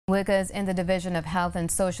Workers in the Division of Health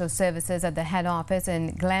and Social Services at the head office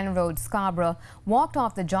in Glen Road, Scarborough, walked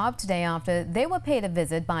off the job today after they were paid a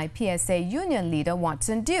visit by PSA union leader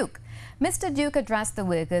Watson Duke. Mr. Duke addressed the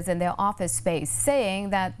workers in their office space, saying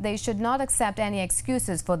that they should not accept any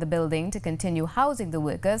excuses for the building to continue housing the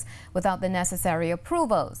workers without the necessary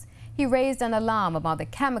approvals. He raised an alarm about the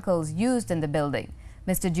chemicals used in the building.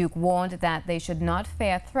 Mr. Duke warned that they should not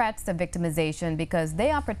fear threats of victimization because they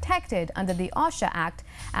are protected under the OSHA Act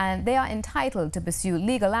and they are entitled to pursue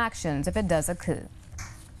legal actions if it does occur.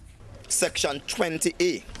 Section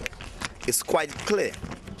 20A is quite clear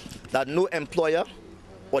that no employer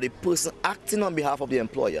or the person acting on behalf of the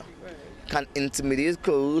employer can intimidate,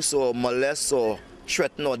 coerce or molest or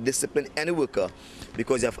threaten or discipline any worker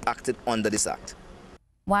because they have acted under this act.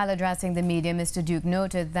 While addressing the media, Mr. Duke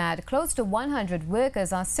noted that close to 100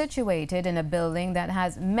 workers are situated in a building that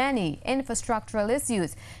has many infrastructural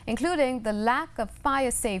issues, including the lack of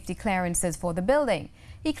fire safety clearances for the building.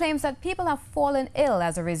 He claims that people have fallen ill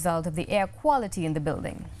as a result of the air quality in the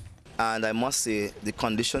building. And I must say the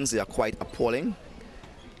conditions are quite appalling.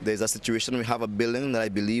 There's a situation, we have a building that I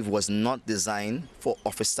believe was not designed for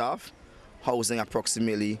office staff, housing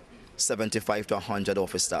approximately 75 to 100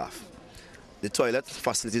 office staff. The toilet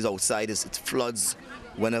facilities outside, it floods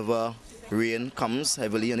whenever rain comes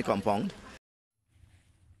heavily in the compound.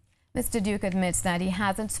 Mr. Duke admits that he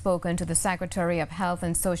hasn't spoken to the Secretary of Health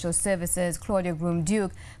and Social Services, Claudia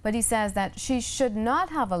Groom-Duke, but he says that she should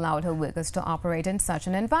not have allowed her workers to operate in such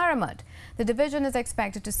an environment. The division is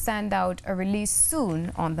expected to send out a release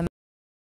soon on the